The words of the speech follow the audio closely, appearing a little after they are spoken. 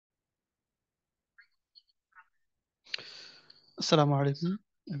আসসালামু আলাইকুম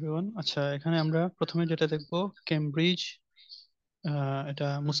এভরিওয়ান। আচ্ছা, এখানে আমরা প্রথমে যেটা দেখবো কেমব্রিজ, এটা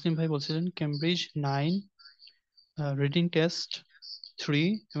মুসলিম ভাই বলছিলেন কেমব্রিজ 9 রিডিং টেস্ট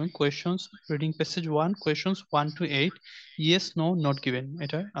 3 এবং questions reading passage 1 questions 1 to 8 yes no not given,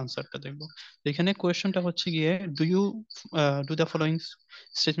 এটা আনসারটা দেখবো। তো এখানে কোয়েশ্চনটা হচ্ছে গিয়ে do you do the following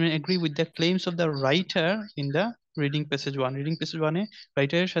statement agree with the claims of the writer in the reading passage 1। Reading passage 1 এ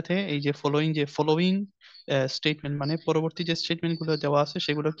রাইটারের সাথে এই যে ফলোইং স্টেটমেন্ট মানে পরবর্তী যে স্টেটমেন্ট গুলো দেওয়া আছে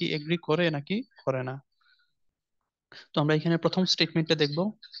সেগুলো কি এগ্রি করে নাকি করে না। তো আমরা এখানে প্রথম স্টেটমেন্টটা দেখবো।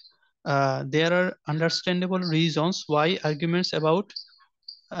 There are understandable reasons why arguments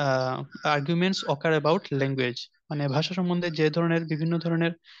occur about language, মানে ভাষা সম্বন্ধে যে ধরনের বিভিন্ন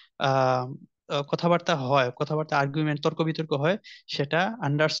ধরনের আহ কথাবার্তা আর্গুমেন্ট তর্ক বিতর্ক হয় সেটা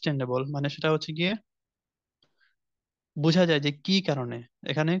আন্ডারস্ট্যান্ডেবল, মানে সেটা হচ্ছে গিয়ে বোঝা যায় যে কি কারণে,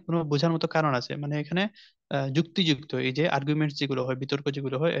 এখানে কোনো বোঝার মতো কারণ আছে, মানে এখানে যুক্তিযুক্ত এই যে আর্গুমেন্ট যেগুলো হয় বিতর্ক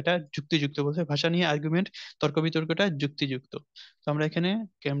যেগুলো হয় এটা যুক্তিযুক্ত, বলছে ভাষা নিয়ে আর্গুমেন্ট তর্ক বিতর্কটা যুক্তিযুক্ত। তো আমরা এখানে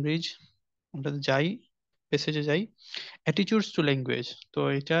কেমব্রিজ আমরা যাই, পেসেজে যাই। অ্যাটিটিউডস টু ল্যাঙ্গুয়েজ, তো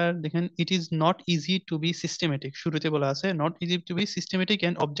এটা দেখেন it is not easy to B systematic, শুরুতে বলা আছে not easy to B systematic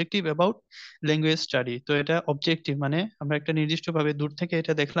and objective about language study. তো এটা অবজেক্টিভ মানে আমরা একটা নির্দিষ্ট ভাবে দূর থেকে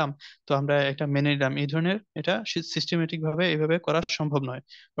এটা দেখলাম, তো আমরা এটা মেনে নিলাম, এই ধরনের এটা সিস্টেমেটিক ভাবে এভাবে করা সম্ভব নয়,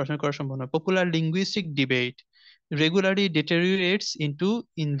 পড়াশোনা করা সম্ভব নয়। Popular linguistic debate regularly ডিটেরিওরেটস into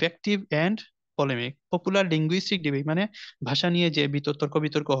ইনভেক্টিভ and পলেমিক। Popular linguistic debate মানে ভাষা নিয়ে যে তর্ক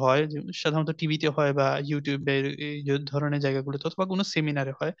বিতর্ক হয়, যে সাধারণত টিভিতে হয় বা ইউটিউবের এই যে ধরনের জায়গাগুলোতে অথবা কোনো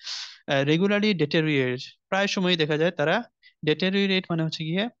সেমিনারে হয়। রেগুলারলি ডেটেরিয়েট, প্রায় সময় দেখা যায় তারা ডেটেরিয়েট মানে হচ্ছে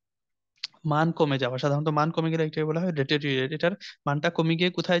গিয়ে মান কমে যাওয়া, সাধারণত মান কমে গেলে এটাকে বলা হয় ডেটেরিয়েট। এটার মানটা কমে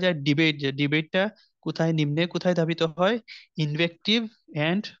গিয়ে কোথায় যায়, ডিবেট, যে ডিবেটটা কোথায় নিম্নে কোথায় ধাবিত হয়, ইনভেক্টিভ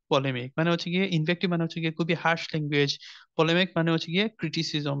এন্ড পলেমিক, মানে হচ্ছে গিয়ে ইনভেক্টিভ মানে হচ্ছে গিয়ে খুবই হার্শ ল্যাঙ্গুয়েজ, পলেমিক মানে হচ্ছে গিয়ে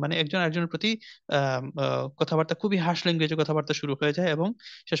ক্রিটিসিজম, মানে একজন আরেকজনের প্রতি কথাবার্তা খুবই হার্শ ল্যাঙ্গুয়েজে কথাবার্তা শুরু হয়ে যায় এবং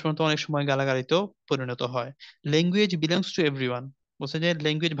শেষ পর্যন্ত অনেক সময় গালাগালিতেও পরিণত হয়। ল্যাঙ্গুয়েজ বিলংস টু এভরিওয়ান, বলছে যে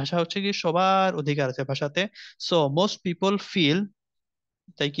ল্যাঙ্গুয়েজ ভাষা হচ্ছে কি সবার অধিকার আছে ভাষাতে। সো মোস্ট পিপল ফিল,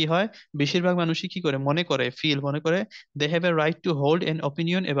 তাই কি হয়, বেশিরভাগ মানুষই কি করে মনে করে, মনে করে they have a right to hold an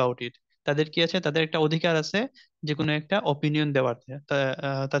opinion about it, তাদের কি আছে, তাদের একটা অধিকার আছে যে কোনো একটা অপিনিয়ন দেওয়ার,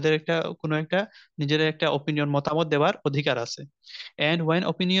 তাদের একটা কোনো একটা নিজের একটা অপিনিয়ন মতামত দেওয়ার অধিকার আছে। And when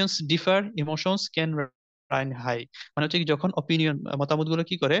opinions differ emotions can run high, মানে হচ্ছে কি যখন অপিনিয়ন মতামত গুলো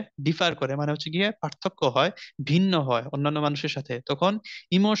কি করে ডিফার করে, মানে হচ্ছে গিয়ে পার্থক্য হয়, ভিন্ন হয় অন্যান্য মানুষের সাথে, তখন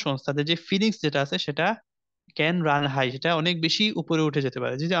ইমোশনস তাদের যে ফিলিংস যেটা আছে সেটা ক্যান রান হাই, সেটা অনেক বেশি উপরে উঠে যেতে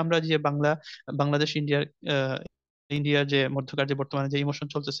পারে। যে আমরা যে বাংলাদেশ ইন্ডিয়ার যে মধ্যকার যে বর্তমানে যে ইমোশন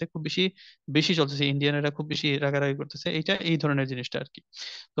চলতেছে খুব বেশি বেশি চলতেছে, ইন্ডিয়ানরা খুব বেশি রাগারাগি করতেছে, এটা এই ধরনের জিনিসটা আর কি।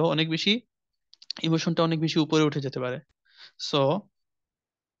 তো অনেক বেশি ইমোশনটা অনেক বেশি উপরে উঠে যেতে পারে। সো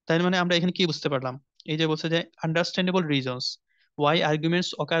তাই মানে আমরা এখানে কি বুঝতে পারলাম, এই যে বলছে যে understandable reasons why arguments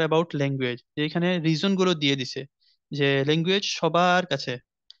ochre about language, যে এখানে রিজন গুলো দিয়ে দিছে যে ল্যাঙ্গুয়েজ সবার কাছে,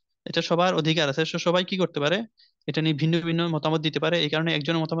 এটা সবার অধিকার আছে, সবাই কি করতে পারে, এটা নিয়ে ভিন্ন ভিন্ন মতামত দিতে পারে, এই কারণে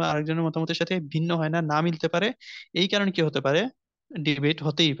একজনের মতামত আরেকজনের মতামতের সাথে ভিন্ন হয় না, না মিলতে পারে, এই কারণে কি হতে পারে, ডিবেট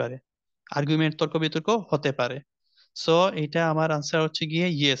হতেই পারে, আর্গুমেন্ট তর্ক বিতর্ক হতে পারে। সো এটা আমার আনসার হচ্ছে গিয়ে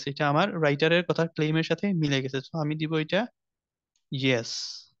ইয়েস, এটা আমার রাইটারের কথা ক্লেইমের সাথে মিলে গেছে, তো আমি দিব এটা ইয়েস।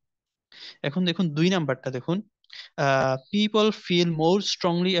 এখন দেখুন 2 নাম্বারটা দেখুন, people feel more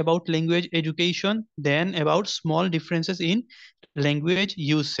strongly about language education then about small differences in language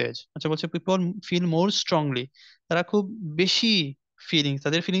usage. আচ্ছা, বলছে পিপল ফিল মোর স্ট্রংলি, তারা খুব বেশি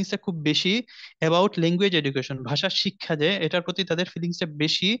তাদের ফিলিংসটা খুব বেশি অ্যাবাউট ল্যাঙ্গুয়েজ এডুকেশন, ভাষা শিক্ষা যে এটার প্রতি তাদের ফিলিংসটা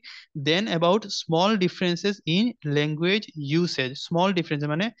বেশি, দেন about small differences in language usage. Small difference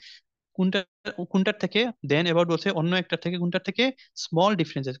মানে কোনটা, কোনটার থেকে, দেন এবার বলছে অন্য একটার থেকে, কোনটার থেকে, স্মল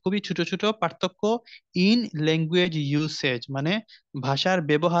ডিফারেন্সেস খুবই ছোট ছোট পার্থক্য, ইন ল্যাঙ্গুয়েজ ইউসেজ মানে ভাষার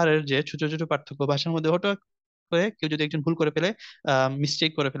ব্যবহারের যে ছোট ছোট পার্থক্য, ভাষার মধ্যে হঠাৎ করে কেউ যদি একজন ভুল করে ফেলে,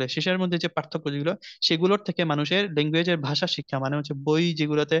 মিস্টেক করে ফেলে, শেষের মধ্যে যে পার্থক্য যেগুলো সেগুলোর থেকে মানুষের ল্যাঙ্গুয়েজের ভাষা শিক্ষা মানে হচ্ছে বই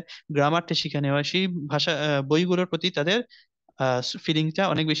যেগুলোতে গ্রামারটা শিখানো হয় সেই ভাষা বইগুলোর প্রতি তাদের ফিলিংটা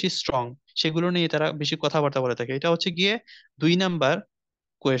অনেক বেশি স্ট্রং, সেগুলো নিয়ে তারা বেশি কথাবার্তা বলে থাকে। এটা হচ্ছে গিয়ে 2 নাম্বার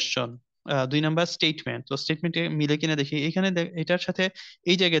কোয়েশ্চন, 2 নাম্বার স্টেটমেন্ট। তো স্টেটমেন্টে মিলে কিনা দেখি, এখানে এটার সাথে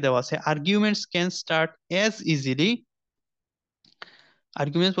এই জায়গায় দেওয়া আছে arguments can start as easily,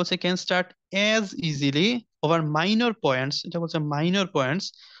 arguments বলছে can start as easily over minor points, এটা বলছে মাইনর পয়েন্টস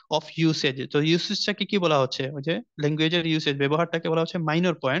অফ ইউসেজ। তো ইউসেজটাকে কি বলা হচ্ছে, ওই যে ল্যাঙ্গুয়েজের ইউসেজ ব্যবহারটাকে বলা হচ্ছে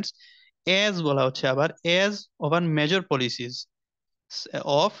মাইনর পয়েন্টস, অ্যাজ বলা হচ্ছে আবার as over major policies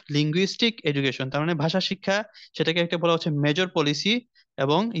of linguistic education, তার মানে ভাষা শিক্ষা সেটাকে একটা বলা হচ্ছে মেজর পলিসি,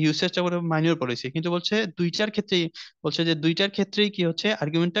 এবং ইউসেজটা বলে মাইনর পলিসি। কিন্তু বলছে দুইটার ক্ষেত্রেই, বলছে যে দুইটার ক্ষেত্রেই কি হচ্ছে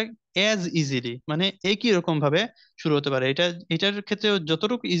আর্গুমেন্টটা অ্যাজ ইজিলি, মানে একই রকম ভাবে শুরু হতে পারে। এটার ক্ষেত্রে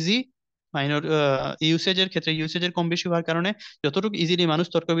যতটুকু ইজি, মাইনর ইউসেজের ক্ষেত্রে ইউসেজের কম বেশি হওয়ার কারণে যতটুকু ইজিলি মানুষ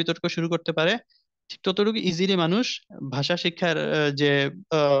তর্ক বিতর্ক শুরু করতে পারে, ঠিক ততটুকু ইজিলি মানুষ ভাষা শিক্ষার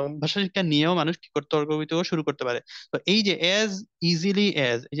ভাষা শিক্ষা নিয়েও মানুষ কি করতে তর্ক বিতর্ক শুরু করতে পারে। তো এই যে অ্যাজ ইজিলি,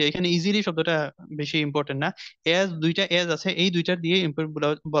 অ্যাজ, এই যে এখানে ইজিলি শব্দটা বেশি ইম্পর্টেন্ট না, এজ, দুইটা এজ আছে, এই দুইটার দিয়ে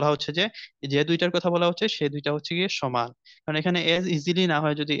বলা হচ্ছে যে যে দুইটার কথা বলা হচ্ছে সে দুইটা হচ্ছে গিয়ে সমান। কারণ এখানে এজ ইজিলি না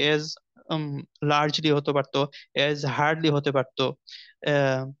হয় যদি এজ লার্জলি হতে পারতো, এজ হার্ডলি হতে পারতো,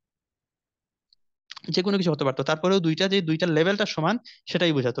 যে কোনো কিছু হতে পারতো, তারপরেও দুইটা যে দুইটা লেভেলটা সমান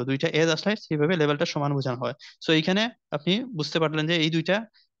সেটাই বোঝাতো। দুইটা এজ আসলে সেইভাবে লেভেলটা সমান বোঝানো হয়। সো এইখানে আপনি বুঝতে পারলেন যে এই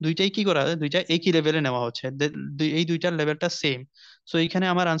দুইটাই কি করা হয়, দুইটা একই লেভেলে নেওয়া হচ্ছে, এই দুইটার লেভেলটা সেম। সো এইখানে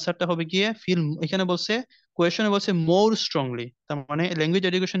আমার আনসারটা হবে গিয়ে ফিল। এখানে বলছে, কোয়েশনে বলছে মোর স্ট্রংলি, তার মানে ল্যাঙ্গুয়েজ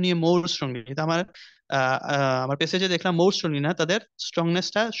এডুকেশন নিয়ে মোর স্ট্রংলি। এটা আমার আমার পেসেজে দেখলাম মোর স্ট্রংলি না, তাদের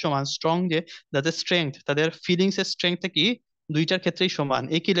স্ট্রংনেসটা সমান, স্ট্রং যে তাদের স্ট্রেংথ, তাদের ফিলিংস এর স্ট্রেংথটা কি দুইটার ক্ষেত্রেই সমান,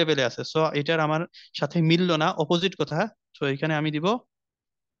 একই লেভেলে আছে। সো এটার আমার সাথে মিললো না, অপোজিট কথা। তো এখানে আমি দিব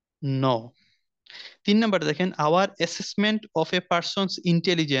নো। 3 নম্বর দেখেন, hour assessment of a person's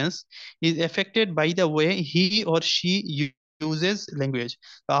intelligence is affected by the way he or she uses language.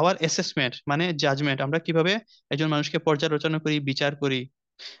 Hour assessment মানে জাজমেন্ট, আমরা কিভাবে একজন মানুষকে পর্যালোচনা করি, বিচার করি,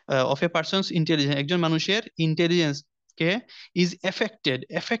 অফ এ পার্সনস ইন্টেলিজেন্স, একজন মানুষের intelligence K, is affected,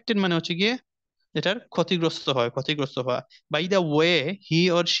 affected মানে হচ্ছে গিয়ে এটার ক্ষতিগ্রস্ত হয়, ক্ষতিগ্রস্ত হওয়া, by the way he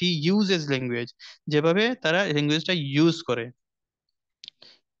or she uses language, যেভাবে তারা ল্যাঙ্গুয়েজটা ইউজ করে।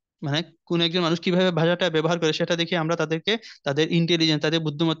 মানে কোন একজন মানুষ কিভাবে ভাষাটা ব্যবহার করে সেটা দেখে আমরা তাদেরকে, তাদের ইন্টেলিজেন্স, তাদের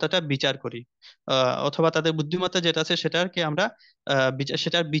বুদ্ধিমত্তাটা বিচার করি। অথবা তাদের বুদ্ধিমত্তা যেটা আছে সেটাকে আমরা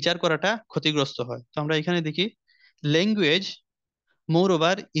সেটার বিচার করাটা ক্ষতিগ্রস্ত হয়। তো আমরা এখানে দেখি language more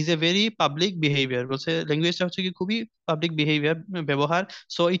over is a very public behaviour, বলছে ল্যাঙ্গুয়েজটা হচ্ছে কি খুবই পাবলিক বিহেভিয়ার, ব্যবহার।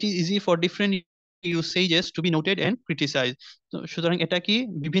 So it is easy for different ইউসেজেস two be noted and criticise. সুতরাং এটা কি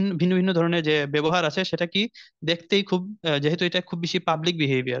বিভিন্ন ভিন্ন ভিন্ন ধরনের যে ব্যবহার আছে সেটা কি দেখতেই খুব যেহেতু এটা খুব বেশি পাবলিক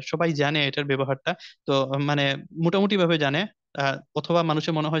বিহেভিয়ার, সবাই জানে এটার ব্যবহারটা। তো মানে মোটামুটি ভাবে জানে, অথবা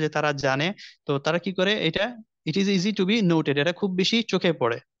মানুষের মনে হয় যে তারা জানে। তো তারা কি করে এটা, it is easy to be noted, এটা খুব বেশি চোখে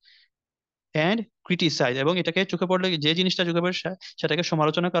পড়ে, অ্যান্ড ক্রিটিসাইজ, এবং এটাকে চোখে পড়লে যে জিনিসটা চোখে পড়ে সেটাকে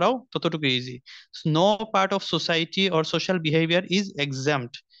সমালোচনা করাও ততটুকু easy. No part of society or social behaviour is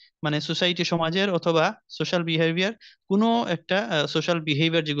এক্সাম্পট, মানে সোসাইটি, সমাজের অথবা সোশ্যাল বিহেভিয়ার, কোনো একটা সোশ্যাল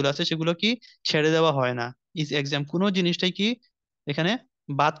বিহেভিয়ার যেগুলো আছে সেগুলো কি ছেড়ে দেওয়া হয় না, ইজ এক্সাম, কোনো জিনিসটাই কি এখানে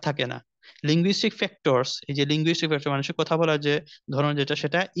বাদ থাকে না। লিঙ্গুইস্টিক ফ্যাক্টরস, এই যে লিঙ্গুইস্টিক ফ্যাক্টর মানুষের কথা বলার যে ধরন যেটা,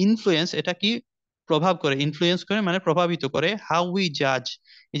 সেটা ইনফ্লুয়েন্স, এটা কি প্রভাব করে, ইনফ্লুয়েন্স করে মানে প্রভাবিত করে, হাউ উই জাজ,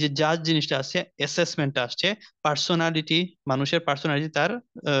 এই যে জাজ জিনিসটা আসছে, অ্যাসেসমেন্টটা আসছে, পার্সোনালিটি, মানুষের পার্সোনালিটি, তার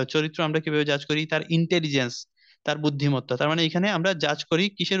চরিত্র আমরা কিভাবে জাজ করি, তার ইন্টেলিজেন্স, তার বুদ্ধিমত্তা। তার মানে এখানে আমরা জাজ করি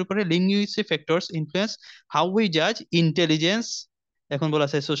কিসের উপরে, linguistic factors influence how we জাজ ইন্টেলিজেন্স। এখন বলা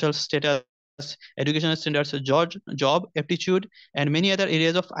আছে social status, educational standards, job aptitude, and many other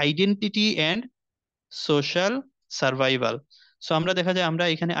areas of identity and social survival. So আমরা দেখা যায় আমরা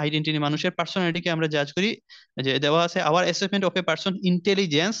এখানে আইডেন্টিটি, মানুষের পার্সোনালিটিকে আমরা জাজ করি, যে দেওয়া আছে hour assessment of a person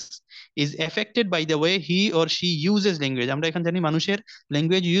intelligence is affected by the way he or she uses language. আমরা এখানে জানি মানুষের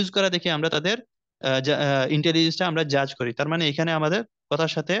ল্যাঙ্গুয়েজ ইউজ করা দেখে আমরা তাদের ইন্টেলিজেন্সটা আমরা জাজ করি। তার মানে এখানে আমাদের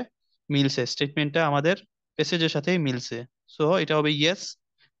কথার সাথে মিলছে, স্টেটমেন্টটা আমাদের প্যাসেজের সাথে মিলছে। সো এটা হবে ইয়েস,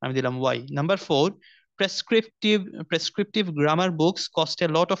 আমি দিলাম Y. Number 4, prescriptive prescriptive grammar books cost a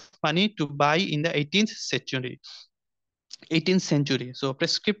lot of money to buy in the 18th century। 18th century, so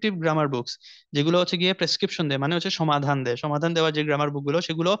prescriptive grammar books, যেগুলো হচ্ছে গিয়ে প্রেসক্রিপশন দেয়, মানে হচ্ছে সমাধান দেয়, সমাধান দেওয়া যে গ্রামার বুকগুলো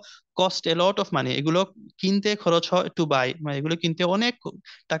সেগুলো cost A lot of money, এগুলো কিনতে খরচ হয়, টু বাই মানে এগুলো কিনতে অনেক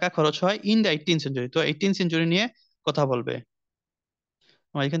টাকা খরচ হয়, ইন দ্য 18th সেঞ্চুরি। তো 18th সেঞ্চুরি নিয়ে কথা বলবে।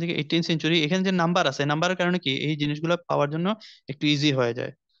 আমার এখান থেকে 18th সেঞ্চুরি, এখানে যে নাম্বার আছে, নাম্বারের কারণে কি এই জিনিসগুলো পাওয়ার জন্য একটু ইজি হয়ে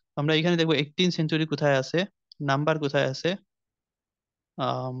যায়। আমরা এখানে দেখবো 18th সেঞ্চুরি কোথায় আছে, নাম্বার কোথায় আছে।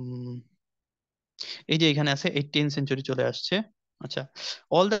 আম, এই যে এখানে আছে 18th সেঞ্চুরি চলে আসছে। আচ্ছা,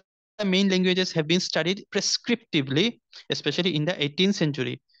 all the main languages have been studied প্রেসক্রিপটিভলি, specially in the 18th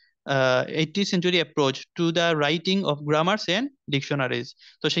century. 18th century approach to the writing of grammars and dictionaries.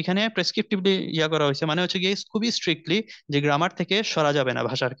 তো সেখানে প্রেসক্রিপটিভলি ইয়া করা হয়েছে, মানে হচ্ছে গিয়ে খুবই স্ট্রিক্টলি যে গ্রামার থেকে সরা যাবে না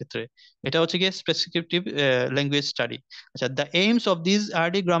ভাষার ক্ষেত্রে, এটা হচ্ছে গিয়ে প্রেসক্রিপটিভ ল্যাঙ্গুয়েজ স্টাডি। আচ্ছা, the aims of this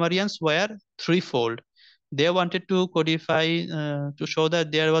early গ্রামারিয়ান্স war three fold. They wanted to codify, to show that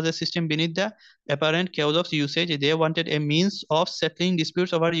there was a system beneath the apparent chaos of usage. They wanted a means of settling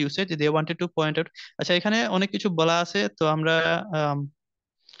disputes over usage. They wanted to point out. আচ্ছা, এখানে অনেক কিছু বলা আছে, তো আমরা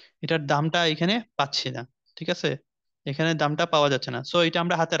এটার দামটা এখানে পাচ্ছি না। ঠিক আছে, এখানে দামটা পাওয়া যাচ্ছে না, সো এটা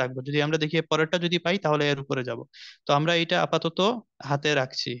আমরা হাতে রাখবো। যদি আমরা দেখি পরেরটা যদি পাই তাহলে এর উপরে যাব। তো আমরা এটা আপাতত হাতে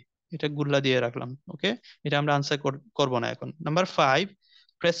রাখছি, এটা গুল্লা দিয়ে রাখলাম। ওকে, এটা আমরা আনসার করব না এখন। Number 5,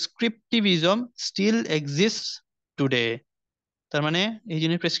 প্রেসক্রিপটিভিজম still exist today. তার মানে এই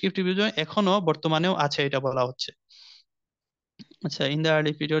জিনিস প্রেসক্রিপটিভিজম এখনো বর্তমানেও আছে, এটা বলা হচ্ছে। আচ্ছা, in the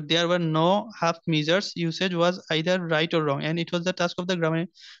early period there were no half measures, usage was either right or wrong and it was the task of the grammar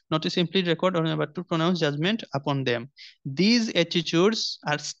not to simply record or but to pronounce judgment upon them. These attitudes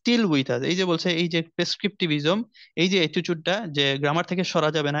are still with us. এই যে বলছে এই যে প্রেসক্রিপটিভিজম, এই যে অ্যাটিটিউডটা যে grammar থেকে সরা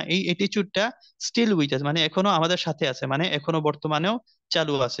যাবে না, এই অ্যাটিটিউডটা স্টিল উইথ আস মানে এখনো আমাদের সাথে আছে, মানে এখনো বর্তমানেও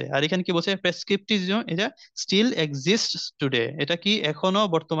চালু আছে। আর এখানে কি বলছে, প্রেসক্রিপটিভিজম এটা স্টিল এক্সিস্ট টুডে, এটা কি এখনো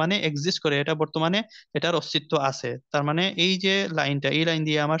বর্তমানে এক্সিস্ট করে, এটা বর্তমানে এটার অস্তিত্ব আছে। তার মানে এই যে লাইনটা, এই লাইন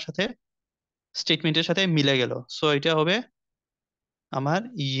দিয়ে আমার সাথে স্টেটমেন্টের সাথে মিলে গেল, সো এটা হবে আমার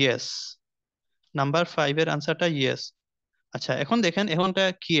ইয়েস। নাম্বার 5 এর আনসারটা ইয়েস। আচ্ছা, এখন দেখেন এখনটা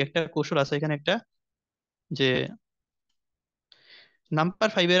কি একটা কৌশল আছে এখানে একটা, যে নাম্বার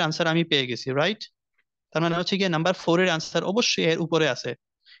 5 এর আনসার আমি পেয়ে গেছি, রাইট? তার মানে হচ্ছে গিয়ে নাম্বার 4 এর আনসার অবশ্যই এর উপরে আছে।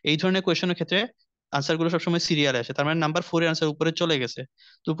 এই ধরনের কোয়েশনের ক্ষেত্রে আনসার গুলো সবসময় সিরিয়ালে আসে, তার মানে নাম্বার 4 এর আনসার উপরে চলে গেছে।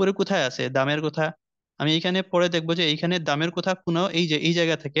 তো উপরে কোথায় আছে দামের কথা? আমি এখানে পরে দেখবো যে এইখানে দামের কথা কোনো এই যে এই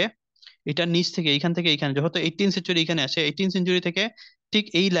জায়গা থেকে, এটা নিচ থেকে এইখান থেকে এইখানে, যেহেতু 18th সেঞ্চুরি এখানে আসে, 18th সেঞ্চুরি থেকে ঠিক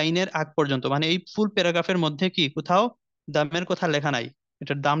এই লাইনের আগ পর্যন্ত, মানে এই ফুল প্যারাগ্রাফের মধ্যে কি কোথাও দামের কথা লেখা নাই।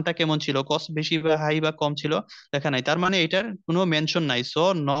 এটার দামটা কেমন ছিল, কস্ট বেশি বা হাই বা কম ছিল, লেখা নাই। তার মানে এটার কোনো মেনশন নাই, সো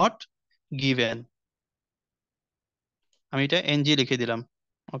নট গিভেন। আমি এটা এনজি লিখে দিলাম।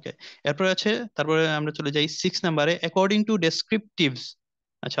 ওকে, এরপরে আছে, তারপরে আমরা চলে যাই 6 নাম্বারে, অ্যাকর্ডিং টু ডেসক্রিপটিভস।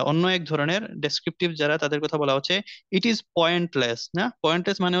 আচ্ছা, অন্য এক ধরনের ডেসক্রিপটিভ যারা, তাদের কথা বলা হচ্ছে। ইট ইজ পয়েন্টলেস, না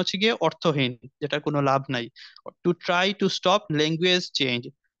পয়েন্টলেস মানে হচ্ছে গিয়ে অর্থহীন, যেটা কোনো লাভ নাই। To try to stop language change,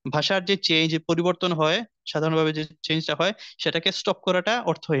 ভাষার যে চেঞ্জ পরিবর্তন হয়, সাধারণভাবে যে চেঞ্জটা হয়, সেটাকে স্টপ করাটা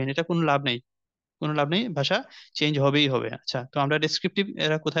অর্থহীন, এটা কোনো লাভ নেই, কোনো লাভ নেই, ভাষা চেঞ্জ হবেই হবে। আচ্ছা, তো আমরা ডেসক্রিপটিভ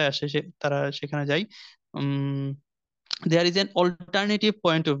এরা কোথায় আসে তারা সেখানে যাই। There is an alternative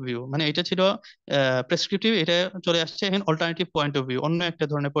point of view, মানে এটা ছিল প্রেসক্রিপটিভ, এটা চলে আসছে এখন অল্টারনেটিভ পয়েন্ট অফ ভিউ, অন্য একটা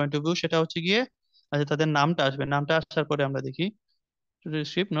ধরনের পয়েন্ট অফ ভিউ, সেটা হচ্ছে গিয়ে, আচ্ছা তাদের নামটা আসবে, নামটা আসার পরে আমরা দেখি। To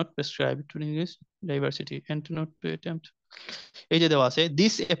receive not prescribe to English diversity and not to attempt. এই যে দেওয়া আছে,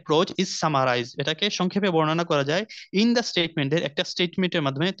 দিস অ্যাপ্রোচ ইজ সামারাইজ, এটাকে সংক্ষেপে বর্ণনা করা যায় ইন দ্য স্টেটমেন্টের, একটা স্টেটমেন্টের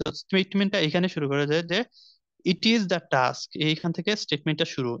মাধ্যমে। তো স্টেটমেন্টটা এখানে শুরু করা যায় যে ইট ইজ দ্য টাস্ক, এইখান থেকে স্টেটমেন্টটা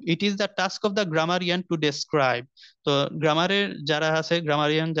শুরু। It is the task of the গ্রামারিয়ান to describe. তো গ্রামারের যারা আছে,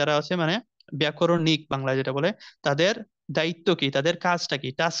 গ্রামারিয়ান যারা আছে মানে ব্যাকরণিক বাংলা যেটা বলে, তাদের দায়িত্ব কি, তাদের কাজটা কি,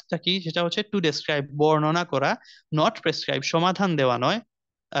 টাস্কটা কি, সেটা হচ্ছে টু ডেসক্রাইব বর্ণনা করা, নট প্রেসক্রাইব সমাধান দেওয়া নয়।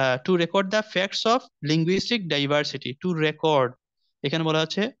 Two record the facts of linguistic diversity, two record এখানে বলা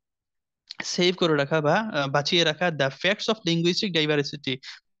হচ্ছে সেভ করে রাখা বা বাঁচিয়ে রাখা the facts of linguistic diversity,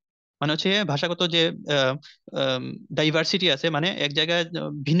 মানে হচ্ছে ভাষাগত যে ডাইভার্সিটি আছে, মানে এক জায়গায়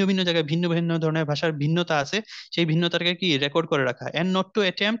ভিন্ন ভিন্ন জায়গায় ভিন্ন ভিন্ন ধরনের ভাষার ভিন্নতা আছে, সেই ভিন্নতাকে কি রেকর্ড করে রাখা। And not to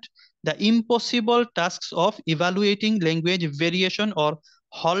attempt the impossible tasks of evaluating language variation or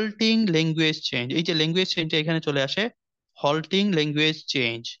halting language change. এই যে ল্যাঙ্গুয়েজ চেঞ্জটা এখানে চলে আসে, হল্টিং ল্যাঙ্গুয়েজ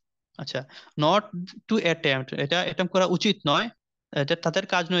চেঞ্জ। আচ্ছা, নট টু অ্যাটেম্প্ট, এটা অ্যাটেম্প্ট করা উচিত নয়, এটা তাদের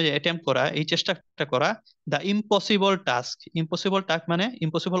কাজ নয় যে অ্যাটেম্প্ট করা, এই চেষ্টাটা করা। The impossible task, impossible task মানে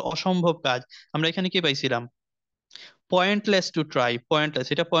ইম্পসিবল অসম্ভব কাজ। আমরা এখানে কি পাইছিলাম, পয়েন্টলেস টু ট্রাই, পয়েন্টলেস,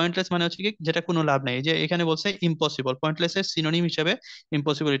 এটা পয়েন্টলেস মানে হচ্ছে কি যেটা কোনো লাভ নেই। এই যে এখানে বলছে ইম্পসিবল, পয়েন্টলেস এর সিনোনিম হিসেবে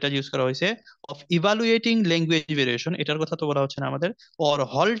ইম্পসিবল এটা ইউজ করা হয়েছে। অফ ইভালুয়েটিং ল্যাঙ্গুয়েজ ভেরিয়েশন, এটার কথা তো বলা হচ্ছে না আমাদের। Or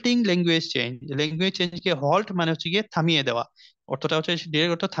halting language change, language চেঞ্জকে halt মানে হচ্ছে গিয়ে থামিয়ে দেওয়া, অর্থটা হচ্ছে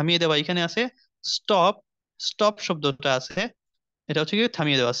ডিরেক্ট অর্থ থামিয়ে দেওয়া। এখানে আছে স্টপ, স্টপ শব্দটা আছে, এটা হচ্ছে কি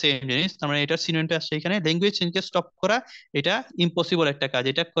থামিয়ে দেওয়া, সেম জিনিস। তার মানে এটার সিনোনিমটা আসছে এখানে, ল্যাঙ্গুয়েজ চেঞ্জকে স্টপ করা, এটা ইম্পসিবল একটা কাজ,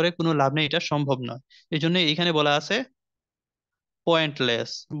 এটা করে কোনো লাভ নেই, এটা সম্ভব নয়। এই জন্য এখানে বলা আছে পয়েন্টলেস,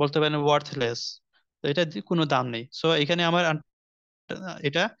 বলতে পারেন ওয়ার্থলেস, তো এটা কোনো দাম নেই। সো এখানে আমার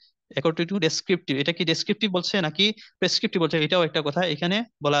এটা অ্যাকর্ডিং টু ডেসক্রিপটিভ, এটা কি ডেসক্রিপটিভ বলছে নাকি প্রেসক্রিপটিভ বলছে, এটাও একটা কথা। এখানে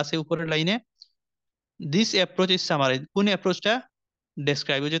বলা আছে উপরের লাইনে, দিস অ্যাপ্রোচ ইজ সামারাইজ, কোন অ্যাপ্রোচটা,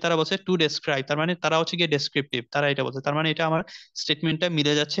 ডেসক্রাইব, যে তারা বলছে টু ডেসক্রাইব, তার মানে তারা হচ্ছে গিয়ে ডেসক্রিপটিভ, তারা এটা বলছে, তার মানে এটা আমার স্টেটমেন্টটা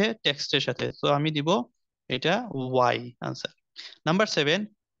মিলে যাচ্ছে টেক্সটের সাথে, তো আমি দিব এটা Y answer. Number 7,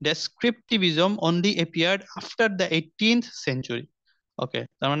 ডেসক্রিপটিভিজম only appeared after the 18th century. ওকে,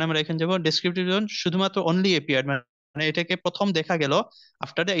 তার মানে আমরা এখানে যাবো ডেসক্রিপটিভিজম শুধুমাত্র অনলি অ্যাপিয়ার্ড, মানে এটাকে প্রথম দেখা গেল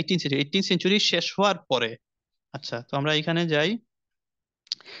after the 18th century, 18th century শেষ হওয়ার পরে। আচ্ছা, তো আমরা এখানে যাই।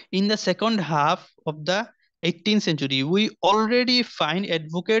 In the second half of the 18th century, we already find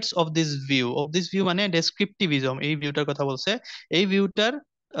advocates of this view. Of this view মানে ডেসক্রিপটিভিজম, এই ভিউটার কথা বলছে। এই ভিউটার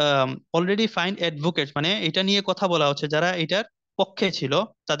অলরেডি ফাইন্ড অ্যাডভোকেটস, মানে এটা নিয়ে কথা বলা হচ্ছে, যারা এটার পক্ষে ছিল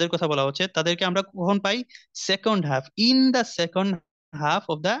তাদের কথা বলা হচ্ছে, তাদেরকে আমরা কখন পাই? Second half, in the second half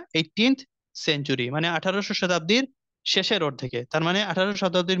of the 18th century, মানে 1800 শতাব্দীর শেষের অর্ধেকে, তার মানে 1800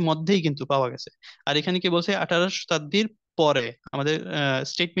 শতাব্দীর মধ্যেই কিন্তু পাওয়া গেছে। আর এখানে কি বলছে? 1800 শতাব্দীর পরে। আমাদের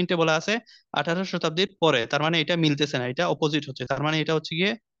স্টেটমেন্টে বলা আছে 1800 শতাব্দীর পরে, তার মানে এটা মিলতেছে না, এটা অপোজিট হচ্ছে, তার মানে এটা হচ্ছে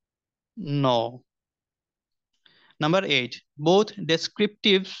গিয়ে ন। Number eight, both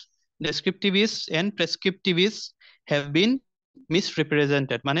descriptivists and prescriptivists have been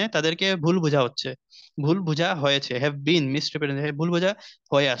misrepresented, মানে তাদেরকে ভুল বোঝা হচ্ছে, ভুল বোঝা হয়েছে, have been misrepresented, ভুল বোঝা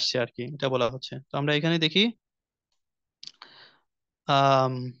হয়ে আসছে আর কি, এটা বলা হচ্ছে। তো আমরা এখানে দেখি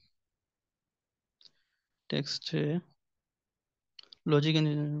আহ টেক্সটে লজিক এন্ড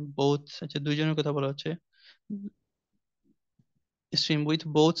বোথ, আচ্ছা দুইজনের কথা বলা হচ্ছে, স্ট্রিম উইথ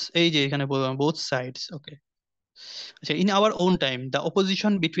বোথ, এই যে এখানে বোথ সাইডস, ওকে। আচ্ছা, in our own time, the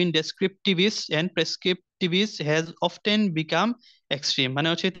opposition between descriptivists and prescriptivists has often become extreme, মানে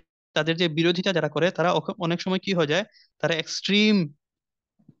হচ্ছে তাদের যে বিরোধিতা যারা করে তারা অনেক সময় কি হয়ে যায়, তারা এক্সট্রিম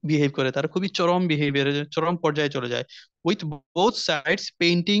বিহেভ করে, তারা খুবই চরম বিহেভিয়ার, চরম পর্যায়ে চলে যায়। With both sides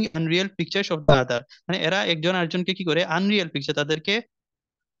painting Unreal pictures of the other, মানে এরা একজন আরেকজনকে কি করে, আনরিয়েল পিকচার, তাদেরকে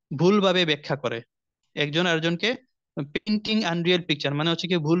ভুলভাবে ব্যাখ্যা করে, একজন আরেকজনকে পেইন্টিং আনরিয়েল পিকচার, মানে হচ্ছে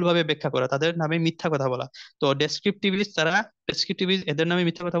কি ভুলভাবে ব্যাখ্যা করা, তাদের নামে মিথ্যা কথা বলা। তো ডেসক্রিপটিভিস্ট তারা, প্রেসক্রিপটিভিস্ট এদের নামে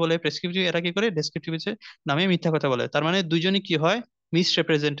মিথ্যা কথা বলে, প্রেসক্রিপটিভ এরা কি করে, ডেসক্রিপটিভিস্ট নামে মিথ্যা কথা বলে, তার মানে দুইজনই কি হয়,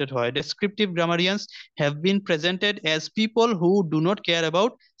 মিসরিপ্রেজেন্টেড হয়। Descriptive গ্রামারিয়ান্স have been presented as people who do not care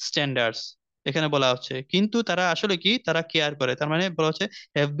about standards, এখানে বলা হচ্ছে, কিন্তু তারা আসলে কি, তারা কেয়ার করে, তার মানে বলা হচ্ছে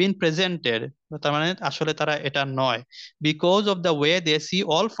হ্যাভ বিন প্রেজেন্টেড, তার মানে আসলে তারা এটা নয়। Because of the way they C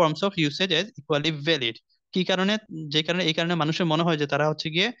all forms of usage age equally valid, কি কারণে, যে কারণে, এই কারণে মানুষের মনে হয় যে তারা হচ্ছে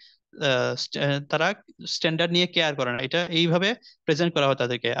গিয়ে তারা স্ট্যান্ডার্ড নিয়ে কেয়ার করে না, এটা এইভাবে প্রেজেন্ট করা হয়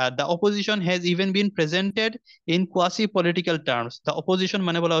তাদেরকে। Are the opposition has even bin presented in quasi political terms, the opposition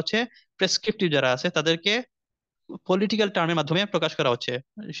মানে বলা হচ্ছে প্রেসক্রিপটিভ যারা আছে তাদেরকে পলিটিক্যাল টার্মের মাধ্যমে প্রকাশ করা হচ্ছে।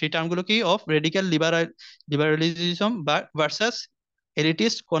 সেই টার্মগুলো কি, অফ রেডিক্যাল লিবারালিজম বা ভার্সাস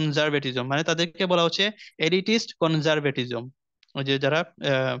এলিটিস্ট কনজারভেটিজম, মানে তাদেরকে বলা হচ্ছে এলিটিস্ট কনজারভেটিজম। ওই যে যারা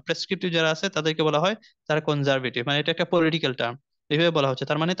প্রেসক্রিপটিভ যারা আছে তাদেরকে বলা হয় তারা কনজারভেটিভ, মানে এটা একটা পলিটিক্যাল টার্ম, এইভাবে বলা হচ্ছে,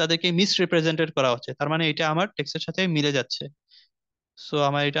 তার মানে তাদেরকে মিসরিপ্রেজেন্টেড করা হচ্ছে, তার মানে এটা আমার টেক্সটের সাথে মিলে যাচ্ছে। সো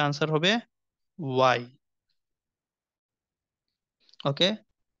আমার এটা আনসার হবে ওয়াই। ওকে,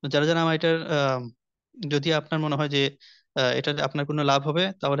 যারা যারা আমার এটার যদি আপনার মনে হয় যে এটা আপনার কোনো লাভ হবে,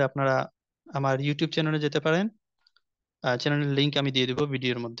 তাহলে আপনারা আমার ইউটিউব চ্যানেলে যেতে পারেন, চ্যানেলের লিংক আমি দিয়ে দেবো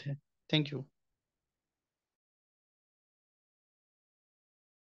ভিডিওর মধ্যে। Thank you.